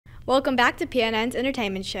Welcome back to PNN's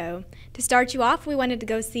Entertainment Show. To start you off, we wanted to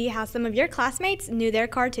go see how some of your classmates knew their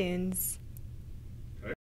cartoons.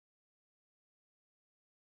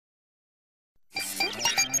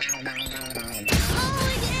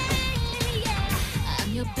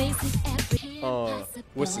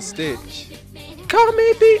 What's the stitch? Call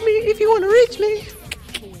me, beat me if you want to reach me.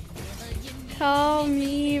 Call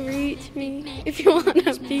me, reach me, if you want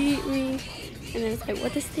to beat me. And then it's like,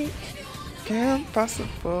 what the stitch? Can't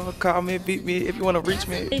possible. Call me, beat me if you want to reach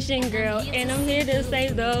me. Asian girl, and I'm here to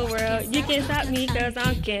save the world. You can't stop me cause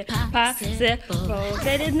I'm possible.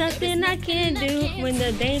 There's nothing I can do when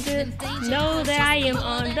the danger, know that I am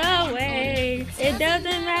on the way. It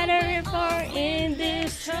doesn't matter if we're in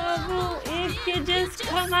this trouble, if you just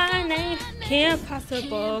call my name. Can't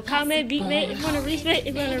possible. Call me, beat me if you want to reach me. If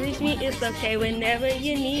you want to reach me, it's okay. Whenever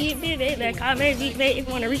you need me, baby. Call me, beat me if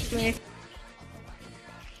you want to reach me.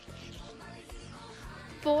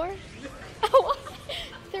 4? Oh,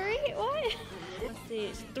 3? What? Let's see,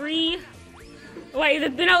 it's 3. Wait,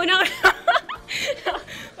 no.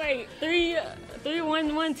 Wait, 3,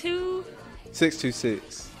 1, 1, 2.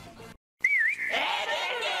 626.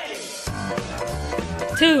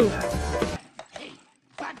 2. Hey,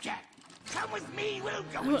 Bobcat, come with me. We'll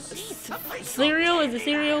go see Cereal? Is it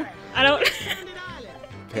cereal? I don't.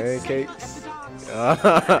 Pancakes.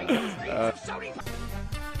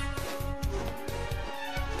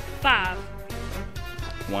 5.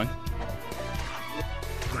 1.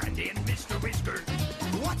 Brandy and Mr. Whisker.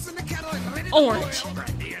 What's in the kettle? Orange.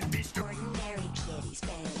 Brandy and Mr.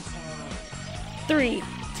 3.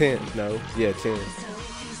 10. No. Yeah, 10.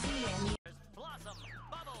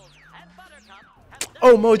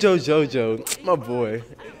 Oh, Mojo Jojo. My boy.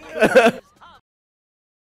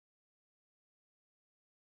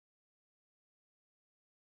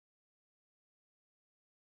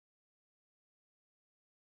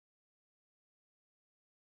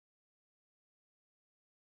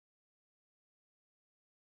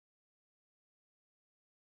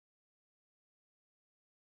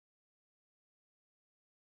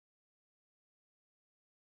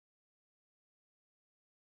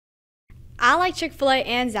 I like Chick-fil-A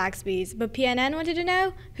and Zaxby's, but PNN wanted to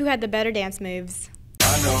know who had the better dance moves.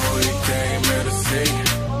 I know who you came here to see.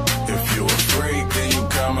 If you a freak, then you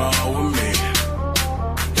come on with me.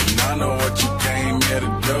 And I know what you came here to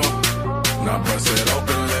do. Now bust it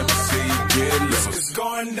open, let me see you get loose. It's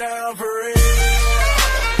going down for real.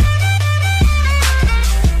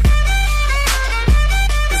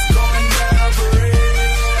 It's going down for real.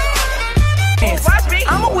 Watch me.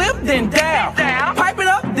 I'ma whip, then down. Pipe it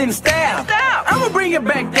up, then stab. I'ma bring it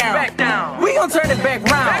back down. We gon' turn it back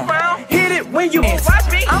round. Hit it when you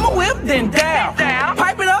watch me. I'ma whip, then down.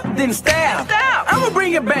 Pipe it up, then stab. I'ma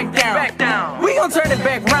bring it back down. We gon' turn it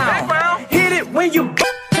back round. Hit it when you.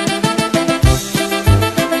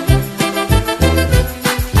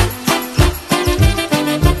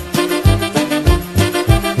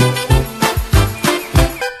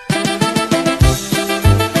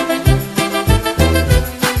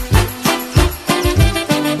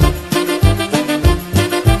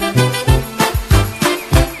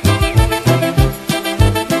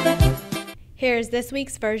 Here's this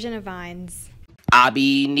week's version of Vines. I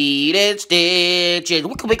be needing stitches.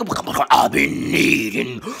 I be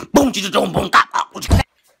needing. Boom, boom, boom.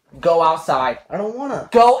 Go outside. I don't wanna.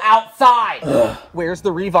 Go outside. Where's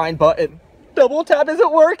the rewind button? Double tap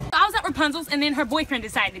doesn't work. I was at Rapunzel's and then her boyfriend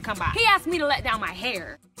decided to come by. He asked me to let down my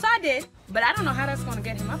hair. So I did, but I don't know how that's gonna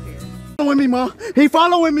get him up here. Following me, Ma. He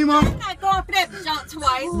following me, Ma. I'm not going for that jump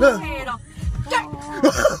twice. Look. What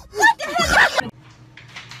the heck?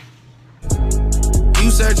 You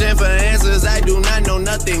searching for answers, I do not know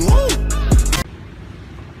nothing. Woo!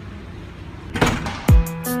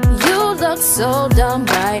 You look so dumb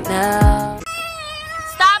right now.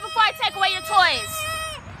 Stop before I take away your toys.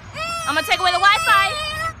 I'm gonna take away the Wi-Fi.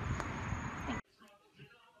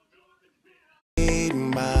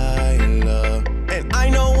 My love. And I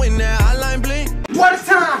know when that hotline blink. What a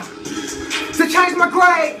time to change my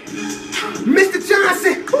grade. Mr.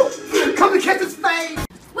 Johnson, come and catch his fade.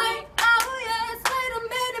 Wait, oh yes, wait a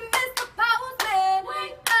minute, Mr. Powersman.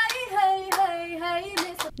 Wait, hey,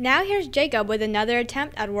 Mr. Now here's Jacob with another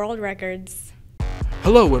attempt at world records.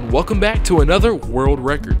 Hello and welcome back to another World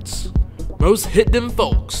Records. Most hit them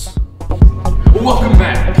folks. Welcome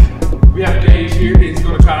back. We have Gage here. He's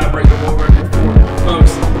going to try to break the world record for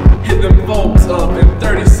most hit them folks up in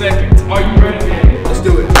 30 seconds. Are you ready, Gage? Let's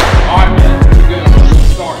do it. All right, man. Here we go.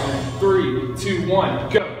 Start in 3, 2, 1,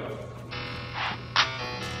 go.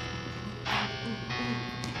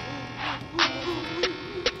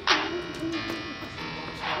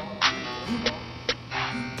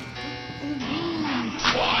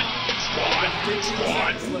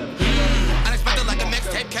 Unexpected like a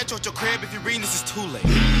mixtape, catch at your crib. If you're reading this, is too late.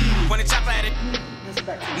 When the chopper at it,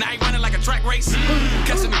 now he running like a track race.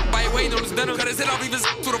 Catching me by weight on his denim, cut his head off even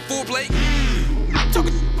to the full plate. I'm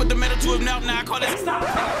talking with the metal to him now I call it. Stop.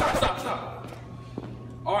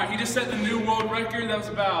 All right, he just set the new world record. That was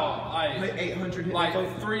about like 800, like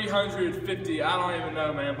 350. I don't even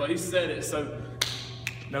know, man, but he said it, so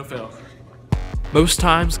no fail. Most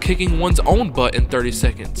times kicking one's own butt in 30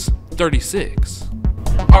 seconds. 36.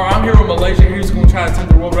 All right, I'm here with Malaysia. He's going to try to set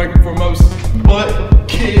the world record for most butt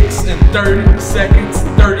kicks in 30 seconds.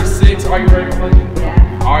 36. Are you ready, Malaysia?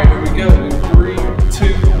 Yeah. All right, here we go. 3,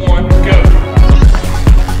 2, 1, go.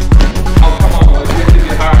 Oh, come on, Malaysia. You have to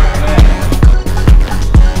get higher than that.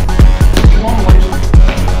 Come on, Malaysia.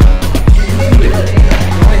 You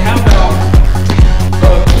only have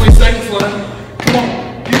about 20 seconds left. Come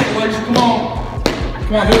on. Get it, Malaysia. Come on.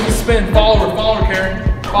 Come on, here's the spin. Follow her,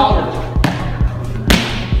 Karen. Follow her.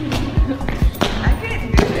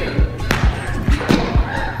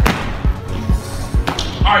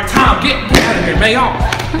 Alright, Tom, get out of here, man.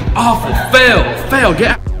 Awful. Fail.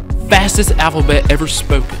 Get out. Fastest alphabet ever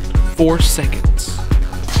spoken. 4 seconds.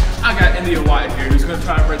 I got India White here who's going to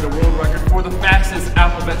try to break the world record for the fastest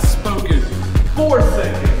alphabet spoken. 4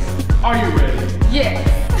 seconds. Are you ready? Yes.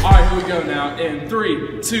 Alright, here we go now. In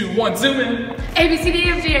 3, 2, 1, zoom in. A, B, C, D,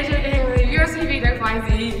 F, G, H, I, J, K, L, M, N, O, P, Q, R, S, T, U, V, W, X, Y,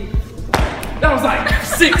 Z. That was like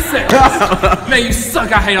 6 seconds. Man, you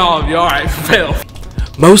suck. I hate all of you. Alright, fail.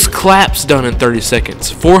 Most claps done in 30 seconds.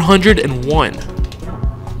 401.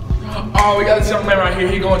 Oh, we got this young man right here.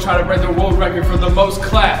 He's going to try to break the world record for the most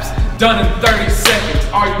claps done in 30 seconds.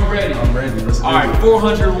 Are you ready? I'm ready. Let's do it. Alright,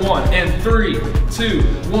 401. In 3, 2,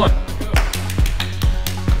 1.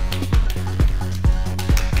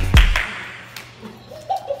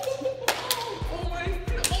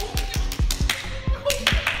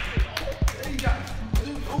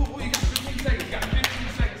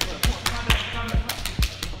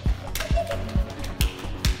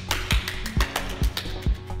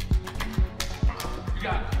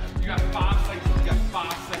 You got 5 seconds. You got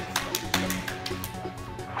 5 seconds.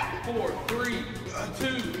 4, 3, 2,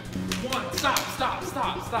 1. Stop.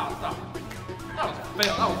 That was a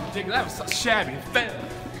fail. That was ridiculous. That was so shabby.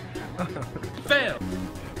 Fail.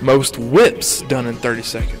 Most whips done in 30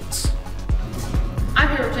 seconds.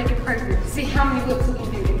 I'm here with Jacob Craig to see how many whips we can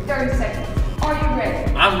do in 30 seconds. Are you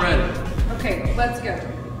ready? I'm ready. Okay, let's go.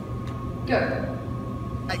 Go.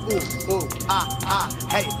 Hey, ooh,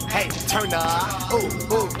 hey, turn up. Ooh,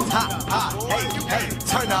 hey,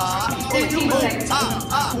 turn up. Hey, turn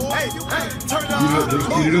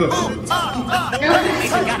up.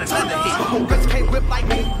 Bitch can't whip like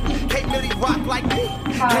me, can't really rock like me,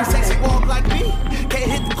 can't sexy walk like me, can't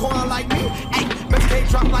hit the corner like me. Hey, bitch can't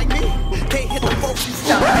drop like me, can't hit the folks.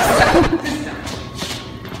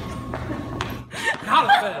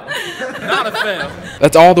 Not a fail.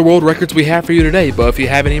 That's all the world records we have for you today, but if you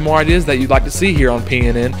have any more ideas that you'd like to see here on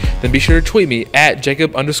PNN, then be sure to tweet me at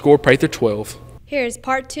Jacob_Prather12. Here's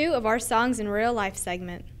part 2 of our Songs in Real Life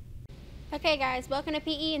segment. Okay guys, welcome to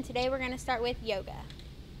PE, and today we're going to start with yoga.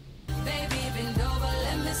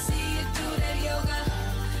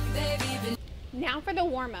 Now for the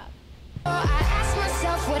warm-up.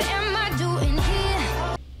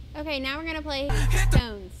 Okay, now we're going to play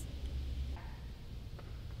stones.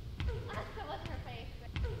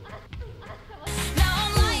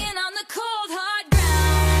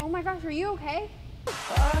 Oh my gosh, are you okay?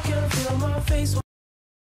 I can feel my face.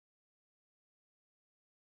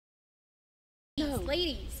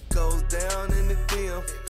 Ladies. Goes down in the DM.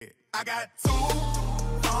 I got 2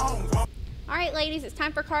 phones. All right, ladies, it's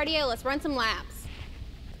time for cardio. Let's run some laps.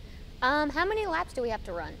 How many laps do we have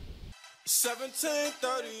to run?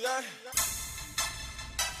 17:38.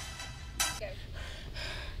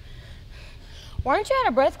 Why aren't you out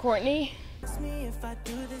of breath, Courtney?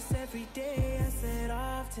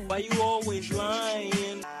 Why you always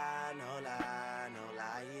lying?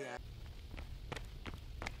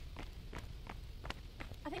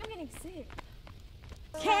 I think I'm getting sick.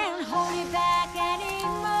 Can't hold it back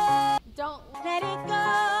anymore. Don't let it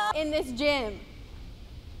go. In this gym.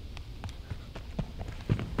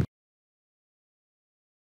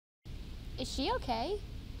 Is she okay?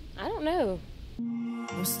 I don't know.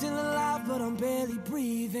 I'm still alive, but I'm barely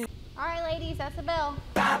breathing. All right, ladies, that's the bell.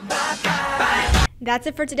 That's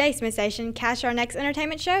it for today, Smith Station. Catch our next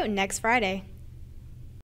entertainment show next Friday.